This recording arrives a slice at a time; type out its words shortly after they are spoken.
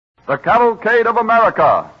The Cavalcade of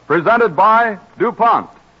America, presented by DuPont.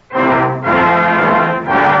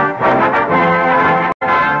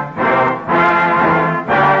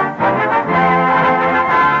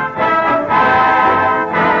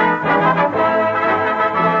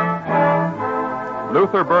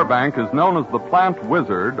 Luther Burbank is known as the plant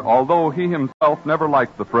wizard, although he himself never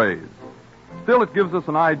liked the phrase. Still, it gives us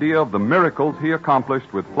an idea of the miracles he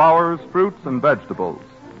accomplished with flowers, fruits, and vegetables.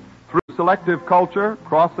 Through selective culture,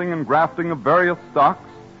 crossing and grafting of various stocks,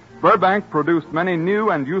 Burbank produced many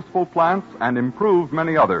new and useful plants and improved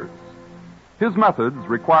many others. His methods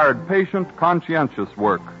required patient, conscientious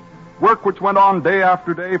work which went on day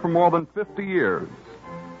after day for more than 50 years.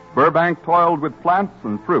 Burbank toiled with plants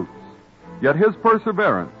and fruits. Yet his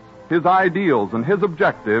perseverance, his ideals, and his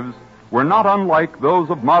objectives were not unlike those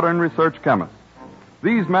of modern research chemists.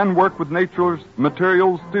 These men work with nature's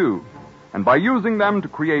materials too, and by using them to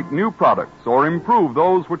create new products or improve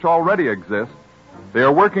those which already exist, they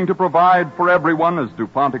are working to provide for everyone, as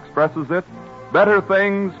DuPont expresses it, better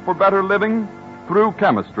things for better living through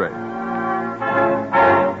chemistry.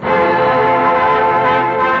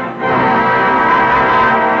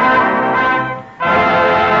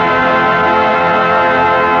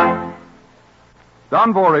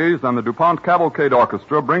 Don Voorhees and the DuPont Cavalcade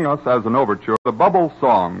Orchestra bring us as an overture the bubble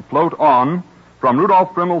song, Float On, from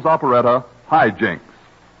Rudolph Brimmel's operetta, High Jinks.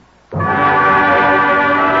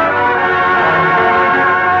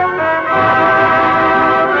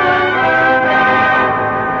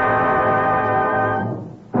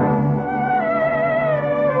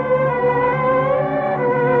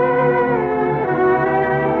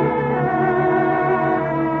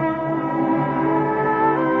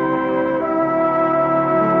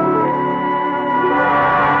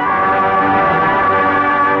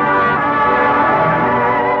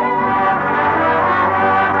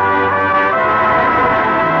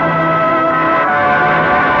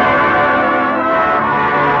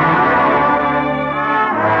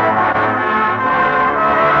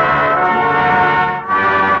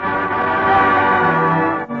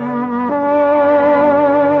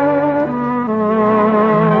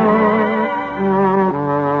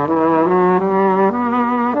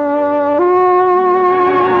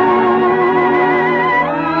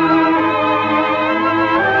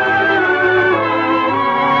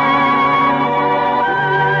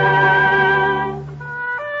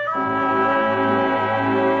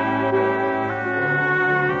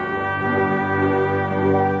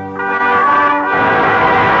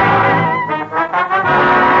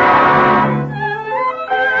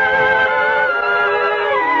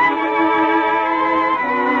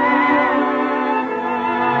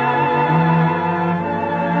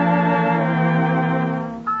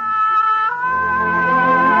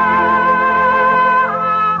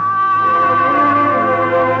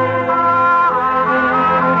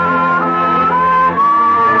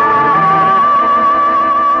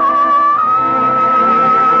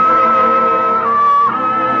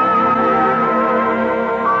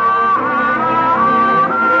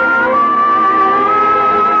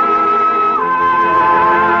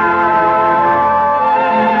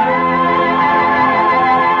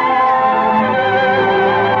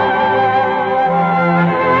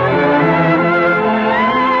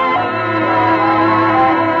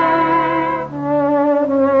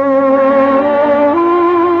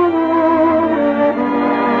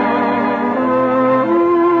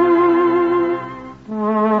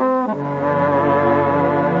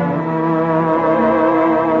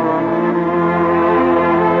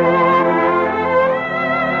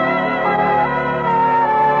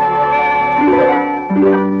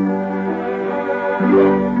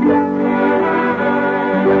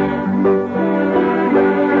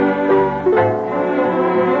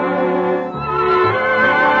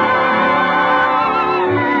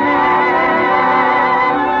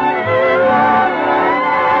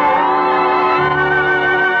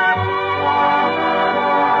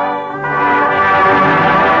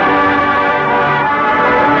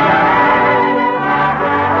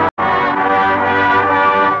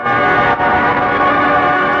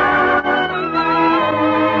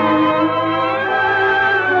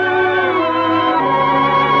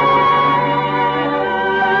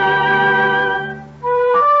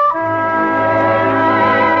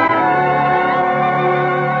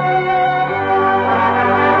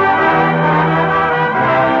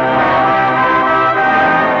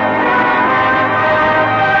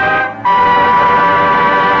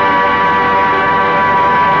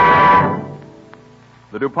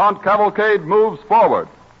 DuPont Cavalcade moves forward.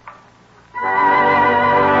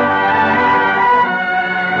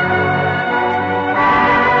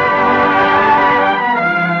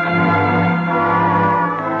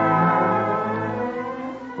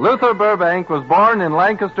 Luther Burbank was born in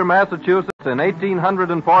Lancaster, Massachusetts in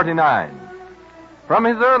 1849. From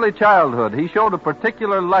his early childhood, he showed a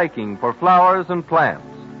particular liking for flowers and plants.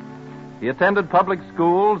 He attended public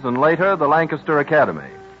schools and later the Lancaster Academy.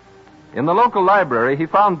 In the local library, he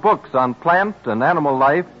found books on plant and animal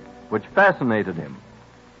life which fascinated him.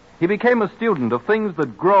 He became a student of things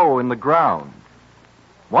that grow in the ground.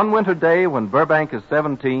 One winter day when Burbank is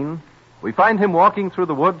 17, we find him walking through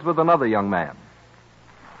the woods with another young man.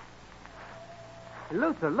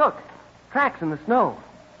 Luther, look. Tracks in the snow.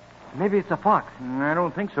 Maybe it's a fox. I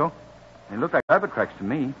don't think so. They look like rabbit tracks to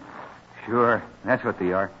me. Sure, that's what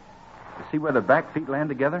they are. You see where the back feet land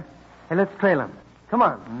together? Hey, let's trail them. Come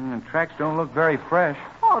on. Tracks don't look very fresh.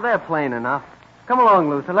 Oh, they're plain enough. Come along,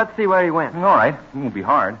 Luther. Let's see where he went. All right. It won't be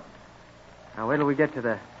hard. Now, wait till we get to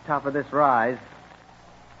the top of this rise.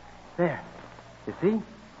 There. You see?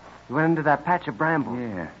 He went into that patch of brambles.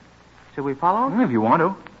 Yeah. Should we follow him? If you want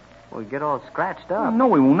to. We'll get all scratched up. No,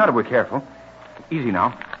 we won't. Not if we're careful. Easy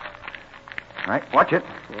now. All right, watch it.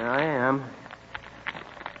 Yeah, I am.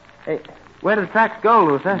 Hey, where did the tracks go,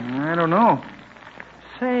 Luther? I don't know.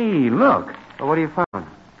 Say, look. Well, what have you found?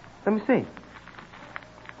 Let me see.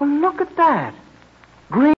 Well, look at that.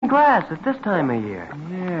 Green grass at this time of year.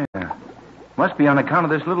 Yeah. Must be on account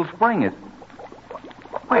of this little spring.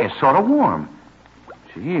 Why, it's sort of warm.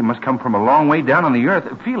 Gee, it must come from a long way down on the earth.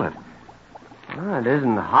 Feel it. Well, it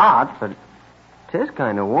isn't hot, but it is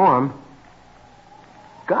kind of warm.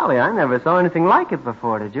 Golly, I never saw anything like it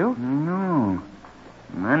before, did you? No.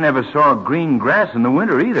 I never saw green grass in the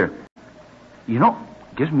winter either. You know,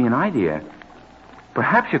 it gives me an idea.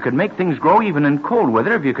 Perhaps you could make things grow even in cold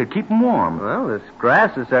weather if you could keep them warm. Well, this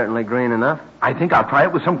grass is certainly green enough. I think I'll try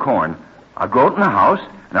it with some corn. I'll grow it in the house,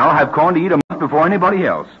 and I'll have corn to eat a month before anybody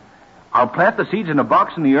else. I'll plant the seeds in a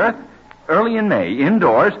box in the earth early in May,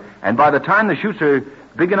 indoors, and by the time the shoots are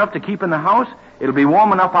big enough to keep in the house, it'll be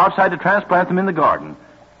warm enough outside to transplant them in the garden.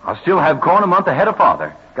 I'll still have corn a month ahead of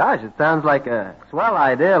Father. Gosh, it sounds like a swell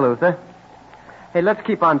idea, Luther. Hey, let's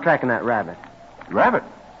keep on tracking that rabbit. Rabbit?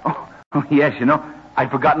 Oh, yes, you know, I'd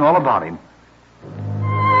forgotten all about him.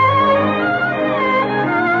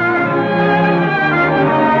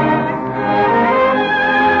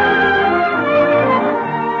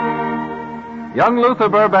 Young Luther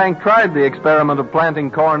Burbank tried the experiment of planting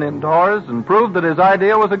corn indoors and proved that his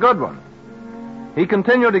idea was a good one. He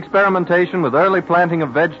continued experimentation with early planting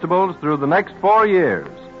of vegetables through the next 4 years.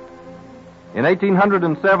 In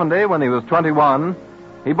 1870, when he was 21,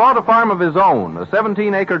 he bought a farm of his own, a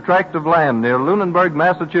 17-acre tract of land near Lunenburg,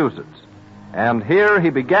 Massachusetts. And here he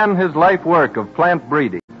began his life work of plant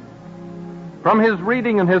breeding. From his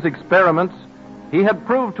reading and his experiments, he had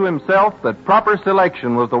proved to himself that proper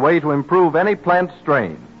selection was the way to improve any plant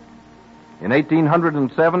strain. In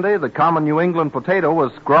 1870, the common New England potato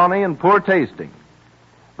was scrawny and poor tasting.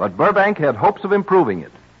 But Burbank had hopes of improving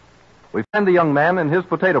it. We find the young man in his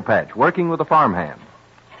potato patch, working with a farmhand.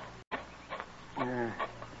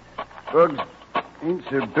 Bugs ain't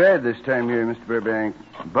so bad this time here, Mr. Burbank.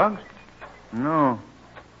 Bugs? No.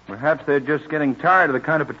 Perhaps they're just getting tired of the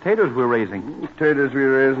kind of potatoes we're raising. Potatoes we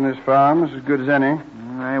raise in this farm is as good as any.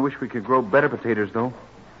 I wish we could grow better potatoes, though.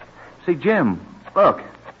 Say, Jim, look.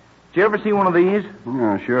 Did you ever see one of these?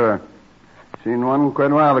 Yeah, sure. Seen one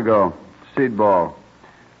quite a while ago. Seed ball.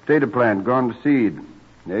 Potato plant gone to seed.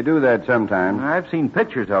 They do that sometimes. I've seen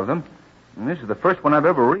pictures of them. And this is the first one I've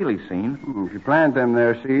ever really seen. If you plant them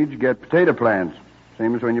there seeds, you get potato plants.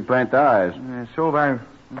 Same as when you plant the eyes. So have I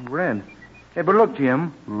read. Hey, but look,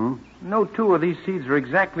 Jim. No two of these seeds are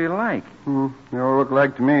exactly alike. They all look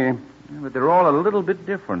alike to me. But they're all a little bit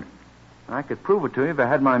different. I could prove it to you if I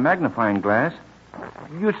had my magnifying glass.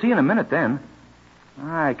 You'll see in a minute then.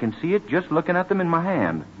 I can see it just looking at them in my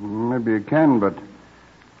hand. Maybe you can, but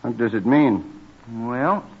what does it mean?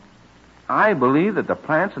 Well, I believe that the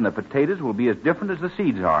plants and the potatoes will be as different as the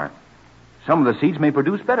seeds are. Some of the seeds may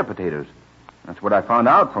produce better potatoes. That's what I found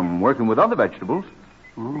out from working with other vegetables.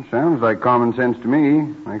 Sounds like common sense to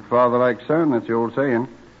me. Like father, like son, that's the old saying.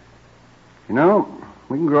 You know,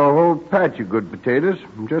 we can grow a whole patch of good potatoes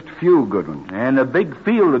and just a few good ones. And a big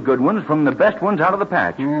field of good ones from the best ones out of the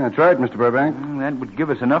patch. Yeah, that's right, Mr. Burbank. That would give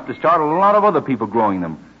us enough to start a lot of other people growing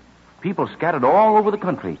them. People scattered all over the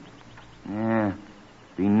country. Yeah,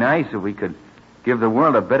 be nice if we could give the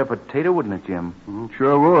world a better potato, wouldn't it, Jim?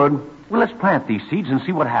 Sure would. Well, let's plant these seeds and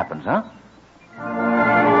see what happens, huh?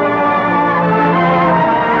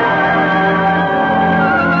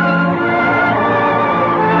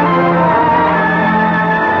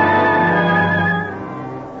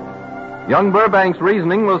 Young Burbank's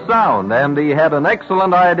reasoning was sound, and he had an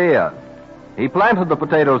excellent idea. He planted the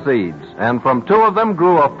potato seeds, and from 2 of them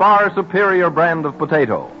grew a far superior brand of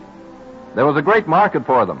potato. There was a great market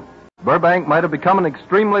for them. Burbank might have become an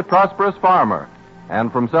extremely prosperous farmer,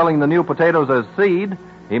 and from selling the new potatoes as seed,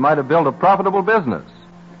 he might have built a profitable business.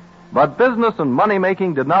 But business and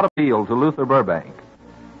money-making did not appeal to Luther Burbank.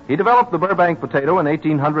 He developed the Burbank potato in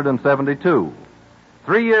 1872.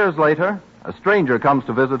 3 years later, a stranger comes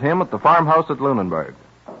to visit him at the farmhouse at Lunenburg.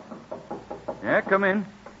 Yeah, come in.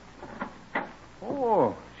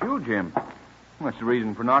 Oh, it's you, Jim. What's the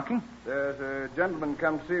reason for knocking? There's a gentleman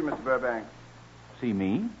come to see Mr. Burbank. See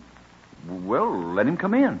me? Well, let him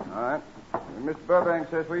come in. All right. Mr. Burbank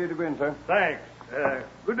says for you to go in, sir. Thanks.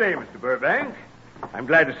 Good day, Mr. Burbank. I'm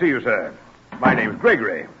glad to see you, sir. My name's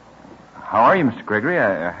Gregory. How are you, Mr. Gregory?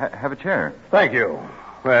 Have a chair. Thank you.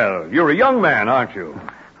 Well, you're a young man, aren't you?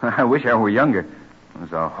 I wish I were younger.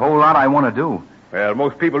 There's a whole lot I want to do. Well,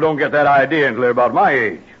 most people don't get that idea until they're about my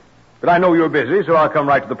age. But I know you're busy, so I'll come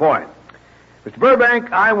right to the point. Mr.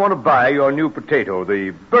 Burbank, I want to buy your new potato,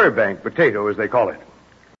 the Burbank potato, as they call it.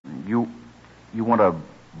 You want to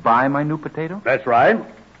buy my new potato? That's right.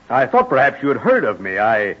 I thought perhaps you had heard of me.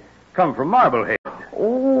 I come from Marblehead.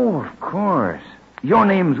 Oh, of course. Your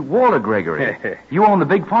name's Walter Gregory. You own the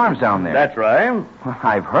big farms down there. That's right. Well,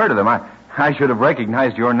 I've heard of them. I should have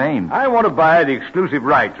recognized your name. I want to buy the exclusive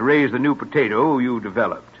right to raise the new potato you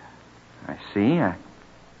developed. I see.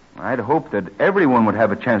 I'd hoped that everyone would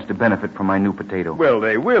have a chance to benefit from my new potato. Well,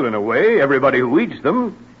 they will in a way, everybody who eats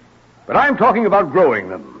them. But I'm talking about growing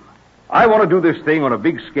them. I want to do this thing on a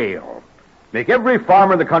big scale. Make every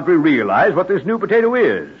farmer in the country realize what this new potato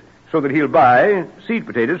is, so that he'll buy seed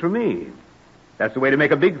potatoes from me. That's the way to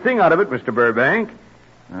make a big thing out of it, Mr. Burbank.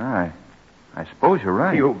 I suppose you're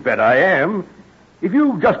right. You bet I am. If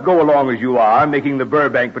you just go along as you are, making the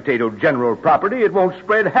Burbank potato general property, it won't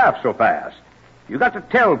spread half so fast. You got to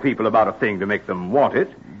tell people about a thing to make them want it.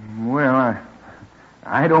 Well,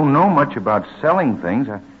 I don't know much about selling things.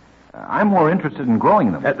 I'm more interested in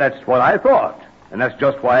growing them. That's what I thought, and that's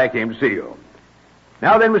just why I came to see you.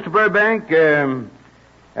 Now then, Mr. Burbank,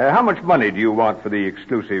 how much money do you want for the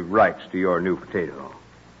exclusive rights to your new potato?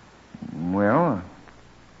 Well,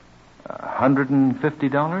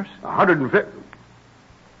 $150. $150?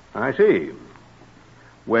 I see.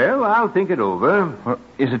 Well, I'll think it over. Well,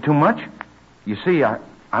 is it too much? You see, I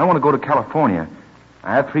want to go to California.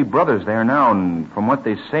 I have 3 brothers there now, and from what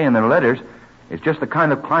they say in their letters, it's just the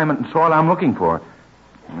kind of climate and soil I'm looking for.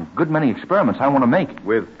 And a good many experiments I want to make.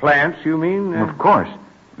 With plants, you mean? Of course.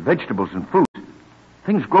 Vegetables and fruit.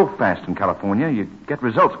 Things grow fast in California. You get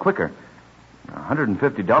results quicker.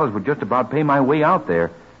 $150 would just about pay my way out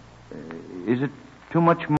there. Is it too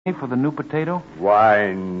much money for the new potato?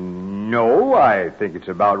 Why, no. I think it's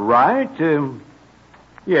about right.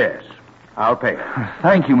 Yes, I'll pay it.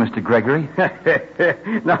 Thank you, Mr. Gregory.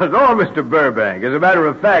 Not at all, Mr. Burbank. As a matter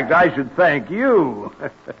of fact, I should thank you.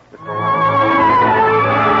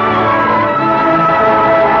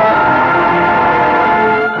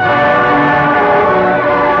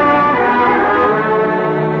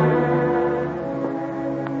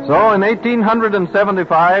 So in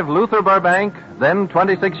 1875, Luther Burbank, then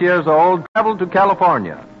 26 years old, traveled to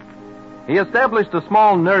California. He established a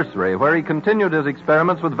small nursery where he continued his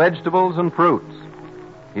experiments with vegetables and fruits.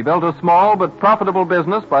 He built a small but profitable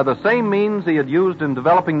business by the same means he had used in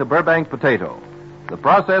developing the Burbank potato, the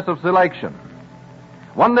process of selection.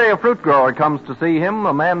 One day a fruit grower comes to see him,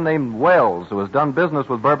 a man named Wells, who has done business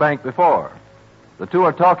with Burbank before. The two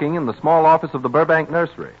are talking in the small office of the Burbank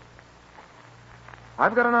nursery.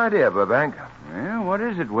 I've got an idea, Burbank. Well, what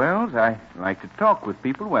is it, Wells? I like to talk with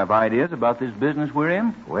people who have ideas about this business we're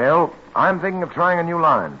in. Well, I'm thinking of trying a new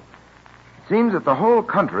line. It seems that the whole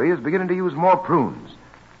country is beginning to use more prunes.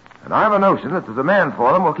 And I have a notion that the demand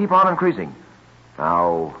for them will keep on increasing.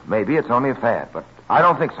 Now, maybe it's only a fad, but I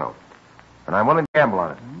don't think so. And I'm willing to gamble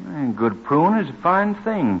on it. And good prune is a fine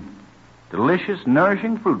thing. Delicious,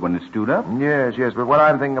 nourishing fruit when it's stewed up. Yes, but what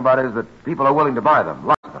I'm thinking about is that people are willing to buy them,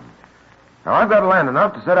 lots of them. Now, I've got land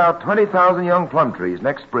enough to set out 20,000 young plum trees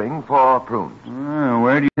next spring for prunes.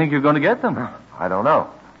 Where do you think you're going to get them? I don't know.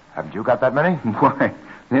 Haven't you got that many? Why,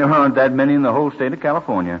 there aren't that many in the whole state of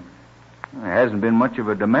California. There hasn't been much of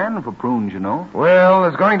a demand for prunes, you know. Well,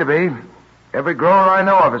 there's going to be. Every grower I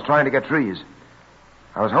know of is trying to get trees.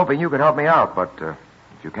 I was hoping you could help me out, but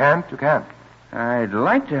if you can't, you can't. I'd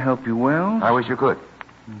like to help you, Wells. I wish you could.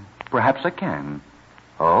 Perhaps I can.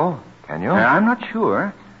 Oh, can you? I'm not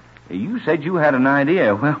sure. You said you had an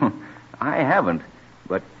idea. Well, I haven't,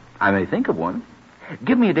 but I may think of one.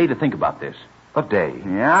 Give me a day to think about this. A day?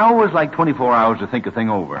 Yeah, I always like 24 hours to think a thing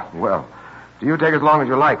over. Well, do you take as long as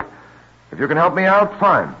you like. If you can help me out,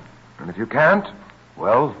 fine. And if you can't,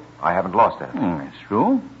 well, I haven't lost that. That's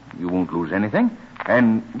true. You won't lose anything.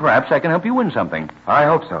 And perhaps I can help you win something. I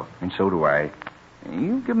hope so. And so do I.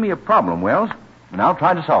 You give me a problem, Wells, and I'll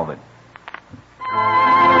try to solve it.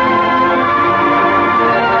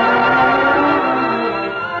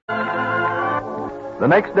 The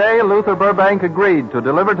next day, Luther Burbank agreed to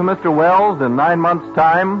deliver to Mr. Wells in 9 months'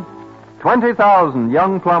 time 20,000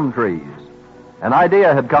 young plum trees. An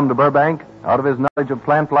idea had come to Burbank out of his knowledge of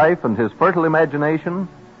plant life and his fertile imagination,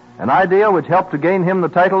 an idea which helped to gain him the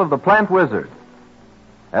title of the Plant Wizard.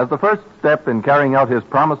 As the first step in carrying out his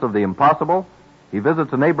promise of the impossible, he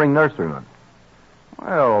visits a neighboring nurseryman.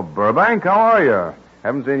 Well, Burbank, how are you?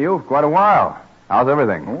 Haven't seen you for quite a while. How's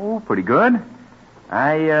everything? Oh, pretty good.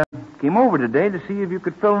 I came over today to see if you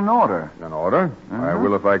could fill an order. An order? I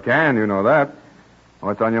will if I can, you know that.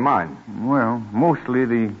 What's on your mind? Well, mostly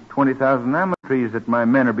the 20,000 almond trees that my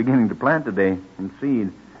men are beginning to plant today in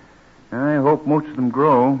seed. I hope most of them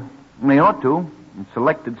grow. They ought to. It's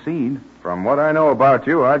selected seed. From what I know about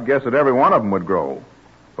you, I'd guess that every one of them would grow.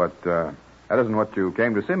 But that isn't what you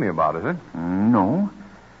came to see me about, is it? No.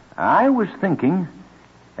 I was thinking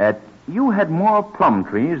that you had more plum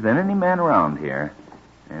trees than any man around here.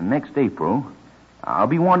 And next April, I'll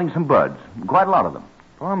be wanting some buds. Quite a lot of them.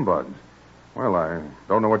 Plum buds? Well, I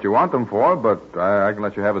don't know what you want them for, but I can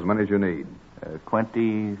let you have as many as you need.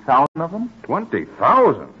 20,000 of them?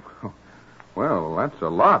 20,000? Well, that's a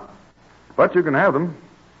lot. But you can have them.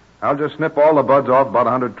 I'll just snip all the buds off about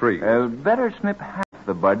 100 trees. Better snip half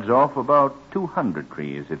the buds off about 200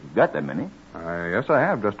 trees, if you've got that many. Yes, I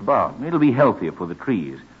have, just about. It'll be healthier for the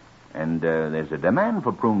trees. And there's a demand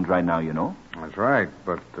for prunes right now, you know. That's right,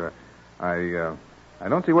 but I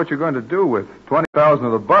don't see what you're going to do with 20,000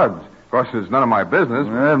 of the buds. Of course, it's none of my business.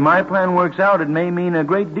 If my plan works out, it may mean a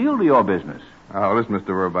great deal to your business. Oh, listen, Mr.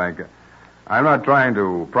 Burbank, I'm not trying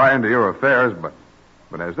to pry into your affairs, but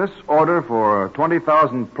has this order for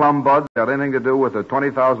 20,000 plum buds got anything to do with the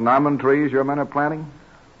 20,000 almond trees your men are planting?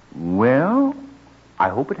 Well, I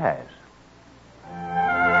hope it has.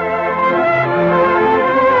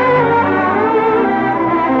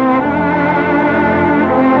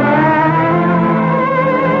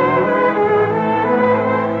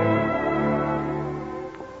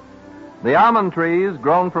 The almond trees,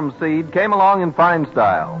 grown from seed, came along in fine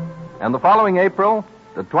style. And the following April,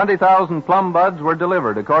 the 20,000 plum buds were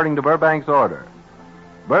delivered according to Burbank's order.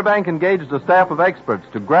 Burbank engaged a staff of experts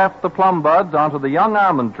to graft the plum buds onto the young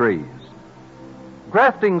almond trees.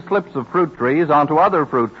 Grafting slips of fruit trees onto other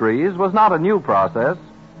fruit trees was not a new process.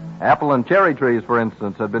 Apple and cherry trees, for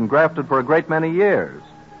instance, had been grafted for a great many years.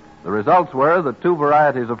 The results were that 2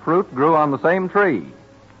 varieties of fruit grew on the same tree.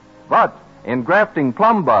 But in grafting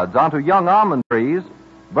plum buds onto young almond trees,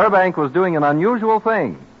 Burbank was doing an unusual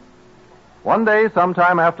thing. One day,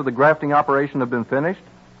 sometime after the grafting operation had been finished,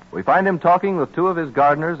 we find him talking with 2 of his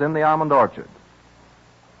gardeners in the almond orchard.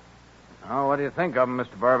 Oh, what do you think of them,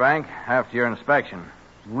 Mr. Burbank, after your inspection?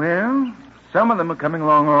 Well, some of them are coming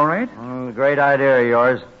along all right. Great idea of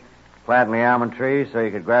yours. Planting the almond trees so you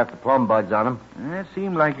could graft the plum buds on them. That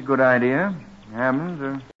seemed like a good idea. Almonds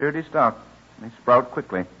are sturdy stock. They sprout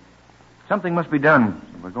quickly. Something must be done.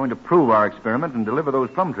 We're going to prove our experiment and deliver those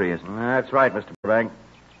plum trees. That's right, Mr. Burbank.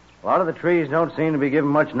 A lot of the trees don't seem to be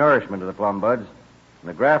giving much nourishment to the plum buds. And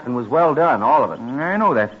the grafting was well done, all of it. I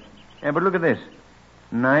know that. Yeah, but look at this.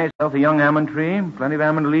 Nice, healthy young almond tree, plenty of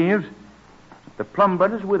almond leaves. The plum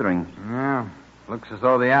bud is withering. Yeah. Looks as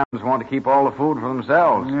though the almonds want to keep all the food for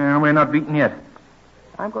themselves. Yeah, we're not beaten yet.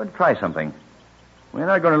 I'm going to try something. We're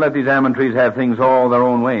not going to let these almond trees have things all their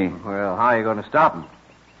own way. Well, how are you going to stop them?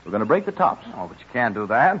 We're going to break the tops. Oh, but you can't do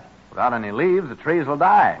that. Without any leaves, the trees will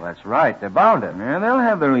die. Well, that's right. They're bound to. Yeah, they'll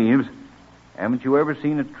have their leaves. Haven't you ever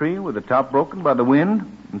seen a tree with the top broken by the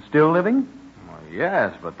wind and still living? Well,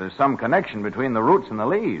 yes, but there's some connection between the roots and the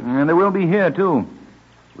leaves. And there will be here, too.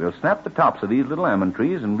 We'll snap the tops of these little almond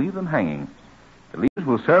trees and leave them hanging. The leaves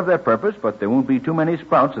will serve their purpose, but there won't be too many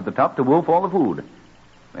sprouts at the top to wolf all the food.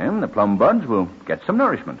 Then the plum buds will get some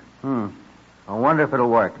nourishment. I wonder if it'll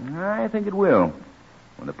work. I think it will.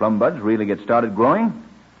 When the plum buds really get started growing,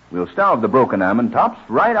 we'll starve the broken almond tops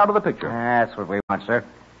right out of the picture. That's what we want, sir.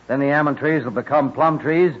 Then the almond trees will become plum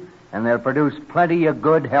trees, and they'll produce plenty of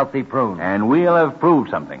good, healthy prunes. And we'll have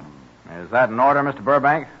proved something. Is that an order, Mr.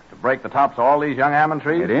 Burbank? To break the tops of all these young almond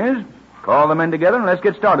trees? It is. Call the men together and let's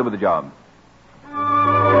get started with the job.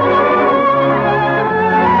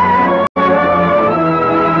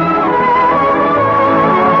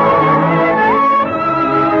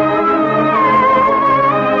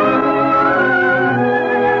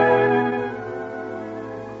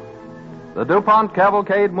 The DuPont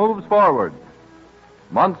cavalcade moves forward.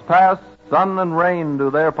 Months pass, sun and rain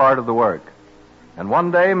do their part of the work. And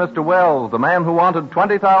one day, Mr. Wells, the man who wanted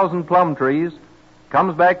 20,000 plum trees,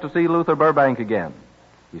 comes back to see Luther Burbank again.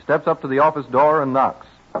 He steps up to the office door and knocks.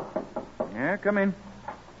 Yeah, come in.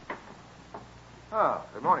 Oh,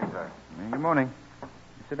 good morning, sir. Good morning.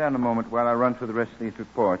 Sit down a moment while I run through the rest of these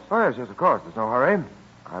reports. Oh, yes, of course. There's no hurry.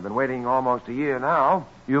 I've been waiting almost a year now.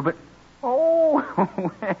 You've been... Oh,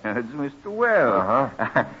 well, it's Mr. Wells.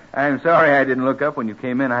 Uh-huh. I'm sorry I didn't look up when you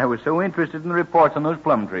came in. I was so interested in the reports on those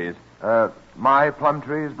plum trees. My plum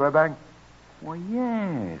trees, Burbank? Well,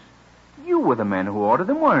 yes. You were the man who ordered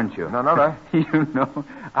them, weren't you? No. You know,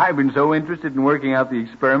 I've been so interested in working out the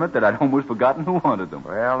experiment that I'd almost forgotten who wanted them.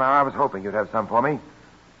 Well, now, I was hoping you'd have some for me.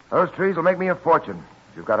 Those trees will make me a fortune,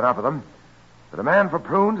 if you've got enough of them. The demand for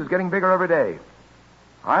prunes is getting bigger every day.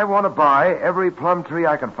 I want to buy every plum tree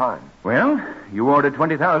I can find. Well, you ordered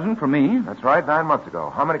 20,000 from me. That's right, 9 months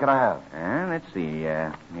ago. How many can I have? Let's see.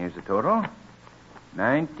 Here's the total.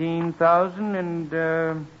 19,000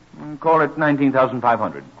 and, call it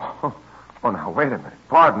 19,500. Oh, now, wait a minute.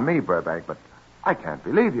 Pardon me, Burbank, but I can't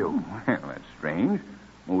believe you. Well, that's strange.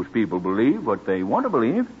 Most people believe what they want to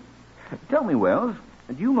believe. Tell me, Wells,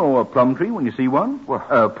 do you know a plum tree when you see one? Well,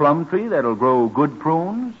 a plum tree that'll grow good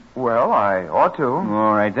prunes? Well, I ought to.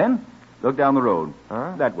 All right, then. Look down the road.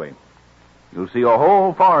 Huh? That way. You'll see a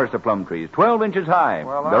whole forest of plum trees, 12 inches high.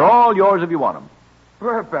 Well, they're all yours if you want them.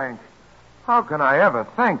 Burbank, how can I ever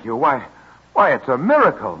thank you? Why, it's a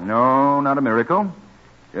miracle. No, not a miracle.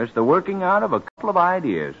 Just the working out of a couple of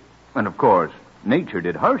ideas. And, of course, nature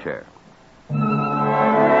did her share.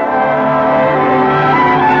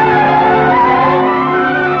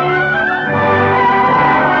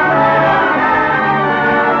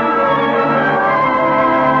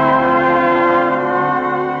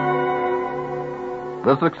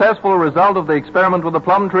 The successful result of the experiment with the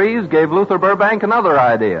plum trees gave Luther Burbank another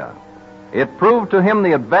idea. It proved to him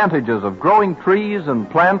the advantages of growing trees and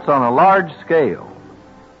plants on a large scale.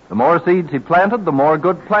 The more seeds he planted, the more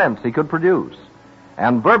good plants he could produce.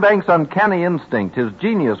 And Burbank's uncanny instinct, his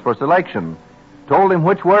genius for selection, told him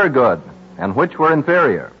which were good and which were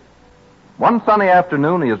inferior. One sunny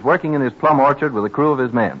afternoon, he is working in his plum orchard with a crew of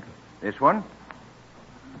his men. This one?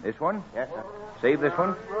 This one? Yes, sir. Save this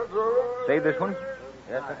one? Save this one?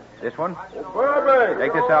 Yes, sir. This one? Burbank!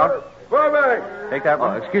 Take this out. Burbank! Take that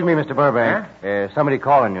one. Excuse me, Mr. Burbank. Somebody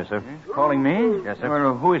calling you, sir. Calling me? Yes, sir.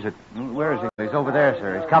 Well, who is it? Where is he? He's over there,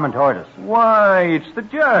 sir. He's coming toward us. Why, it's the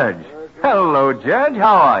judge. Hello, Judge.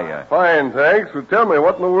 How are you? Fine, thanks. Well, tell me,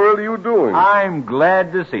 what in the world are you doing? I'm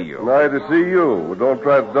glad to see you. Glad to see you. Well, don't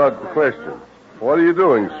try to dodge the question. What are you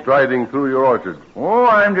doing, striding through your orchard? Oh,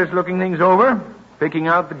 I'm just looking things over, picking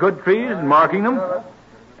out the good trees and marking them.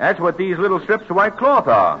 That's what these little strips of white cloth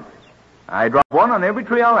are. I drop one on every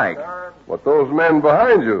tree I like. But those men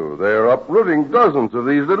behind you, they're uprooting dozens of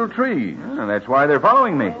these little trees. And that's why they're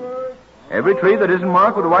following me. Every tree that isn't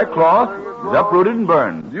marked with a white cloth is uprooted and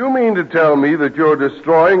burned. Do you mean to tell me that you're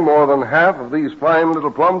destroying more than half of these fine little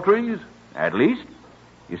plum trees? At least.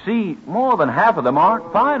 You see, more than half of them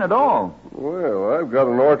aren't fine at all. Well, I've got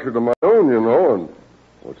an orchard of my own, you know, and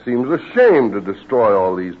it seems a shame to destroy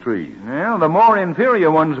all these trees. Well, the more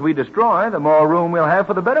inferior ones we destroy, the more room we'll have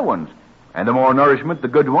for the better ones. And the more nourishment the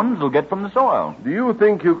good ones will get from the soil. Do you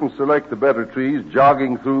think you can select the better trees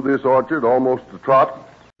jogging through this orchard almost a trot,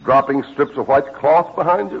 dropping strips of white cloth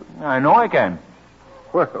behind you? I know I can.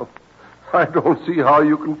 Well, I don't see how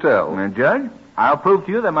you can tell. Now, Judge, I'll prove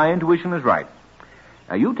to you that my intuition is right.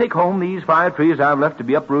 Now, you take home these 5 trees I've left to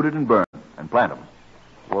be uprooted and burned, and plant them.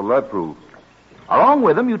 What'll that prove? Along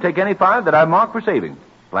with them, you take any 5 that I've marked for saving.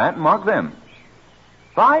 Plant and mark them.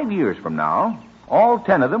 5 years from now, all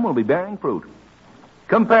 10 of them will be bearing fruit.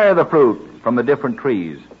 Compare the fruit from the different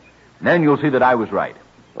trees. Then you'll see that I was right.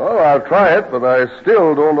 Well, I'll try it, but I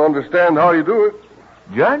still don't understand how you do it.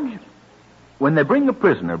 Judge, when they bring a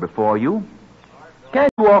prisoner before you,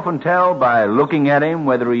 can't you often tell by looking at him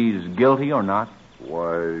whether he's guilty or not?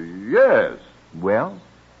 Why, yes. Well,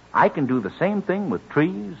 I can do the same thing with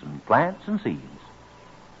trees and plants and seeds.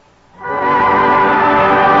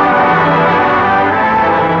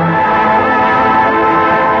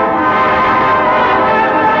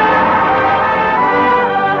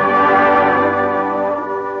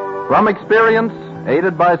 From experience,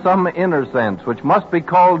 aided by some inner sense which must be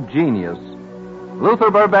called genius, Luther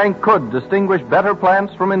Burbank could distinguish better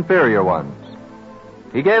plants from inferior ones.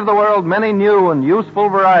 He gave the world many new and useful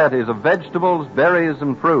varieties of vegetables, berries,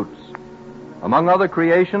 and fruits. Among other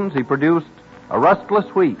creations, he produced a rustless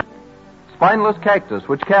wheat, spineless cactus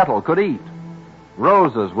which cattle could eat,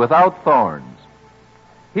 roses without thorns.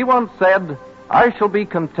 He once said, I shall be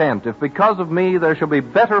content if because of me there shall be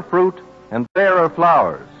better fruit and fairer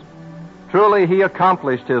flowers. Truly he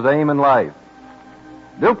accomplished his aim in life.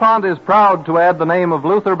 DuPont is proud to add the name of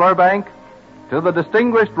Luther Burbank to the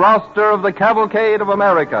distinguished roster of the Cavalcade of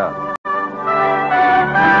America.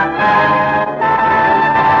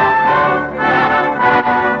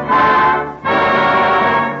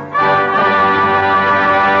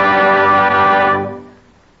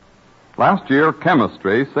 Last year,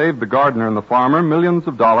 chemistry saved the gardener and the farmer millions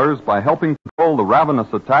of dollars by helping control the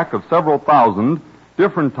ravenous attack of several thousand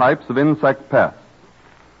different types of insect pests.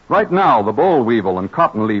 Right now, the boll weevil and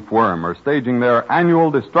cotton leaf worm are staging their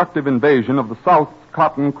annual destructive invasion of the South's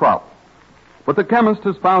cotton crop. But the chemist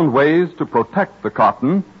has found ways to protect the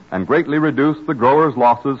cotton and greatly reduce the growers'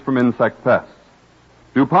 losses from insect pests.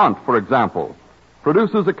 DuPont, for example,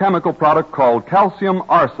 produces a chemical product called calcium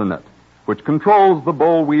arsenate, which controls the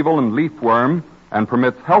boll weevil and leaf worm and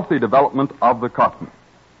permits healthy development of the cotton.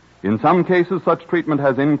 In some cases, such treatment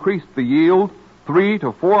has increased the yield 300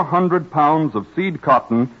 to 400 pounds of seed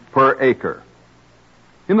cotton per acre.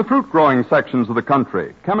 In the fruit-growing sections of the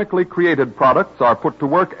country, chemically created products are put to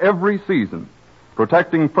work every season,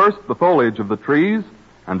 protecting first the foliage of the trees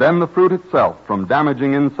and then the fruit itself from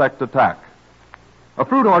damaging insect attack. A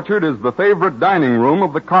fruit orchard is the favorite dining room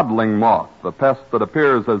of the codling moth, the pest that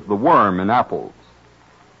appears as the worm in apples.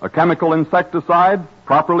 A chemical insecticide,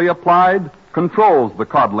 properly applied, controls the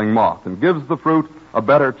codling moth and gives the fruit a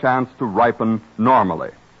better chance to ripen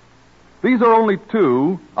normally. These are only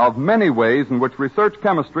two of many ways in which research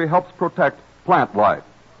chemistry helps protect plant life.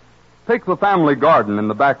 Take the family garden in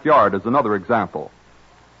the backyard as another example.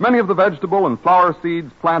 Many of the vegetable and flower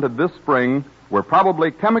seeds planted this spring were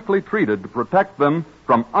probably chemically treated to protect them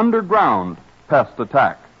from underground pest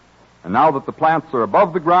attack. And now that the plants are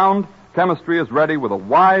above the ground, chemistry is ready with a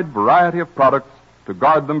wide variety of products to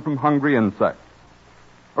guard them from hungry insects.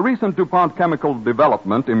 A recent DuPont chemical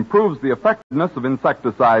development improves the effectiveness of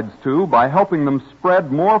insecticides, too, by helping them spread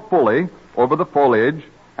more fully over the foliage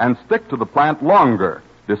and stick to the plant longer,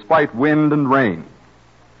 despite wind and rain.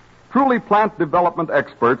 Truly, plant development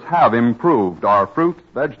experts have improved our fruits,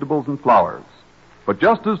 vegetables, and flowers. But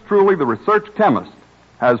just as truly, the research chemist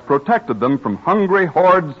has protected them from hungry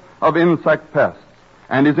hordes of insect pests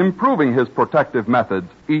and is improving his protective methods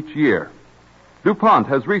each year. DuPont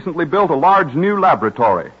has recently built a large new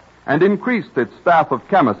laboratory and increased its staff of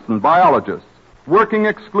chemists and biologists working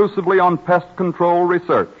exclusively on pest control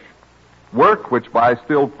research. Work which, by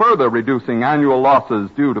still further reducing annual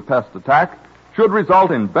losses due to pest attack, should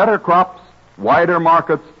result in better crops, wider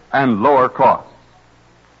markets, and lower costs.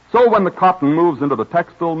 So when the cotton moves into the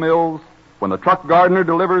textile mills, when the truck gardener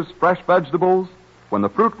delivers fresh vegetables, when the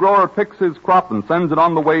fruit grower picks his crop and sends it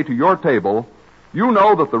on the way to your table, you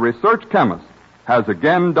know that the research chemist has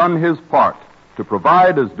again done his part to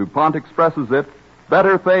provide, as DuPont expresses it,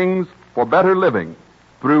 better things for better living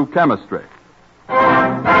through chemistry.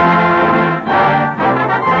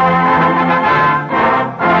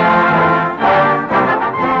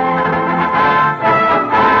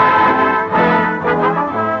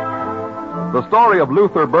 The story of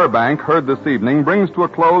Luther Burbank, heard this evening, brings to a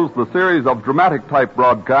close the series of dramatic-type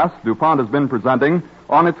broadcasts DuPont has been presenting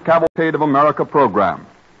on its Cavalcade of America program.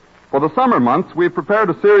 For the summer months, we've prepared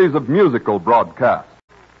a series of musical broadcasts.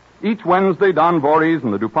 Each Wednesday, Don Voorhees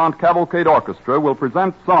and the DuPont Cavalcade Orchestra will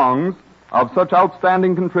present songs of such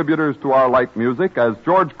outstanding contributors to our light music as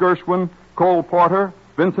George Gershwin, Cole Porter,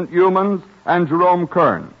 Vincent Youmans, and Jerome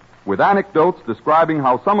Kern, with anecdotes describing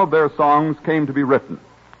how some of their songs came to be written.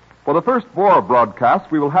 For the first 4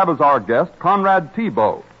 broadcasts, we will have as our guest Conrad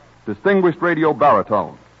Thibault, distinguished radio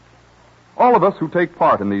baritone. All of us who take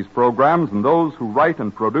part in these programs and those who write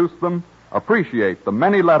and produce them appreciate the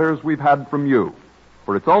many letters we've had from you.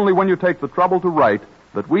 For it's only when you take the trouble to write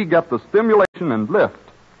that we get the stimulation and lift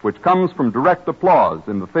which comes from direct applause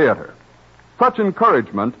in the theater. Such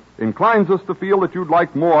encouragement inclines us to feel that you'd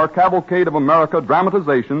like more Cavalcade of America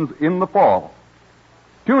dramatizations in the fall.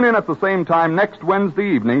 Tune in at the same time next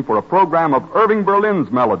Wednesday evening for a program of Irving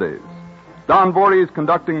Berlin's melodies. Don Voorhees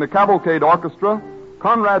conducting the Cavalcade Orchestra,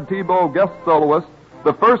 Conrad Thibault guest soloist,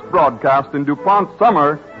 the first broadcast in DuPont's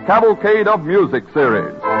summer Cavalcade of Music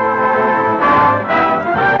series.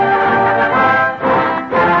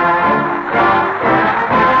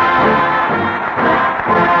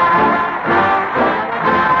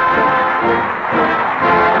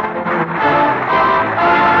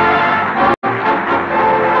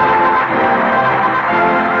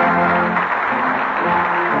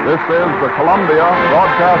 This is the Columbia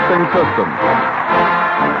Broadcasting System.